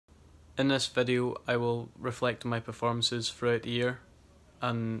In this video, I will reflect on my performances throughout the year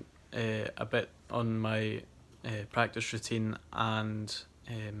and a bit on my practice routine and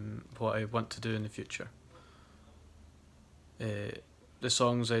what I want to do in the future. The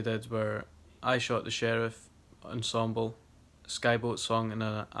songs I did were I Shot the Sheriff ensemble, Skyboat song in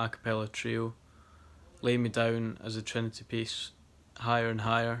an a cappella trio, Lay Me Down as a Trinity piece, Higher and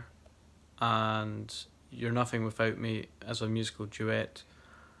Higher, and You're Nothing Without Me as a musical duet,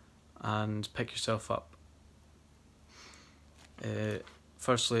 and Pick Yourself Up.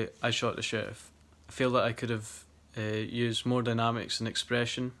 Firstly, I Shot the Sheriff. I feel that I could have used more dynamics and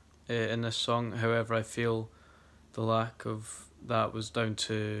expression in this song. However, I feel the lack of that was down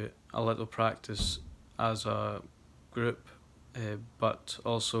to a little practice as a group, but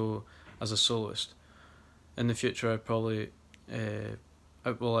also as a soloist. In the future, I'd probably,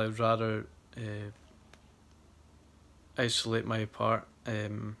 I'd rather isolate my part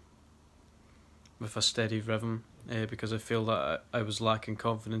with a steady rhythm because I feel that I was lacking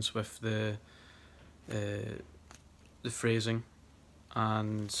confidence with the phrasing,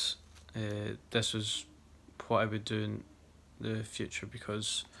 and this was what I would do in the future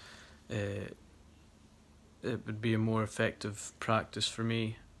because it would be a more effective practice for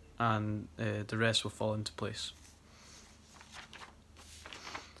me, and the rest will fall into place.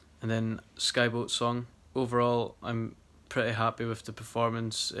 And then Skyboat song. Overall, I'm pretty happy with the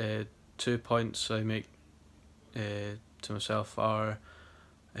performance. 2 points I make to myself are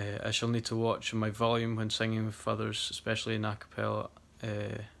I shall need to watch my volume when singing with others, especially in a cappella,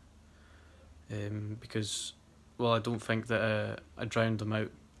 because, well, I don't think that I drowned them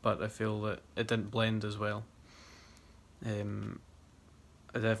out, but I feel that it didn't blend as well. I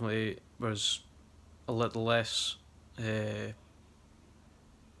definitely was a little less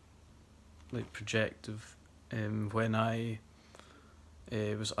like projective when I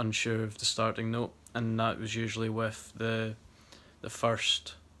was unsure of the starting note, and that was usually with the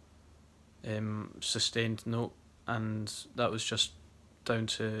first sustained note, and that was just down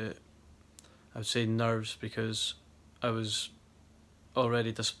to, I would say, nerves, because I was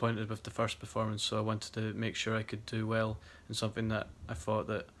already disappointed with the first performance, so I wanted to make sure I could do well in something that I thought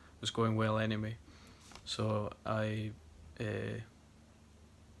that was going well anyway. So I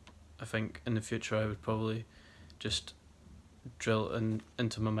think in the future I would probably just drill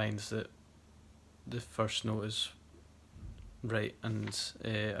into my mind that the first note is right, and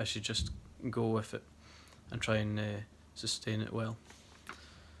I should just go with it and try and sustain it well.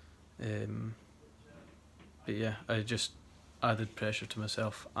 But yeah, I just added pressure to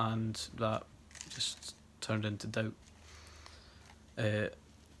myself, and that just turned into doubt.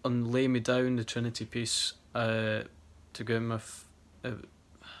 On Lay Me Down, the Trinity piece, to go in with,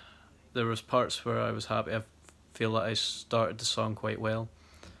 there was parts where I was happy. I feel that I started the song quite well,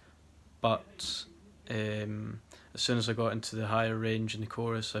 but as soon as I got into the higher range in the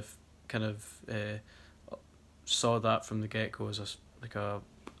chorus, I kind of saw that from the get-go as a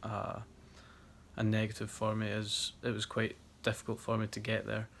negative for me, as it was quite difficult for me to get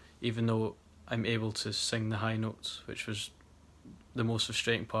there, even though I'm able to sing the high notes, which was the most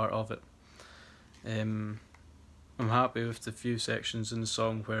frustrating part of it. I'm happy with the few sections in the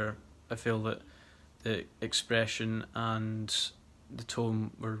song where I feel that the expression and the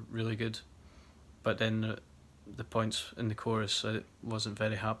tone were really good, but then the points in the chorus I wasn't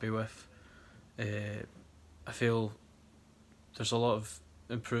very happy with. I feel there's a lot of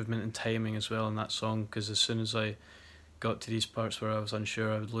improvement in timing as well in that song, because as soon as I got to these parts where I was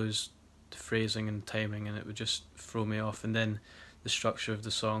unsure, I would lose the phrasing and timing, and it would just throw me off. And then the structure of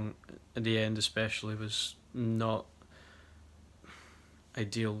the song at the end especially was not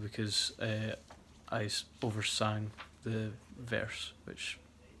ideal, because I oversang the verse, which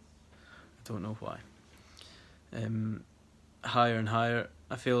I don't know why. Higher and Higher,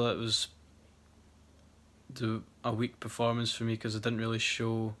 I feel it was a weak performance for me, because I didn't really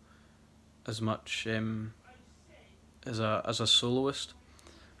show as much as a soloist,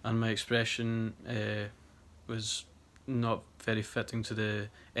 and my expression was not very fitting to the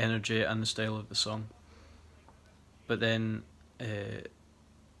energy and the style of the song. But then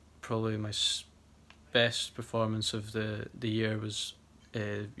probably my best performance of the year was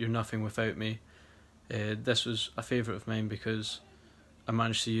You're Nothing Without Me. This was a favourite of mine because I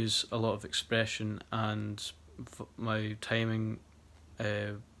managed to use a lot of expression, and my timing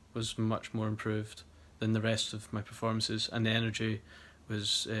was much more improved than the rest of my performances, and the energy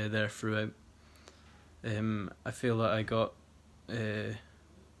was there throughout. I feel that I got a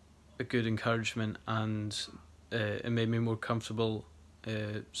good encouragement, and it made me more comfortable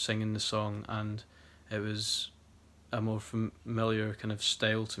singing the song, and it was a more familiar kind of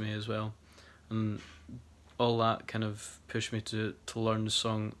style to me as well, and all that kind of pushed me to learn the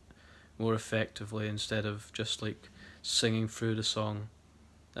song more effectively instead of just like singing through the song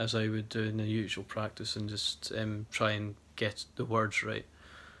as I would do in the usual practice and just try and get the words right.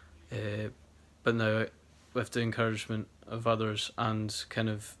 But now, with the encouragement of others and kind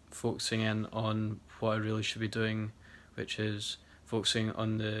of focusing in on what I really should be doing, which is focusing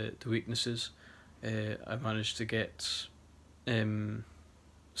on the weaknesses, I managed to get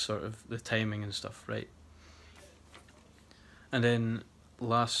sort of the timing and stuff right. And then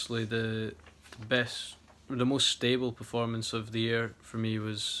lastly, the most stable performance of the year for me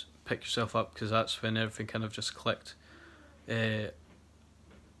was Pick Yourself Up, because that's when everything kind of just clicked.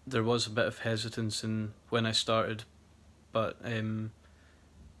 There was a bit of hesitance in when I started, but it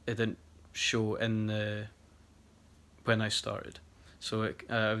didn't show in the when I started. So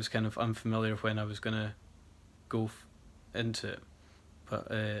I was kind of unfamiliar when I was gonna go into it,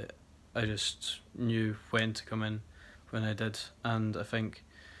 but I just knew when to come in when I did, and I think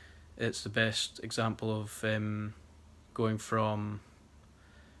it's the best example of going from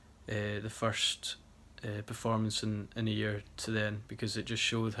the first performance in a year to then, because it just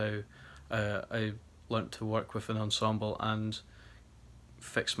showed how I learnt to work with an ensemble and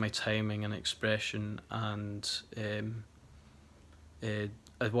fix my timing and expression, and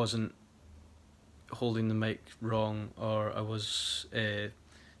I wasn't holding the mic wrong, or I was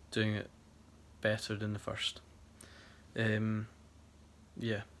doing it better than the first.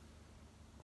 Yeah.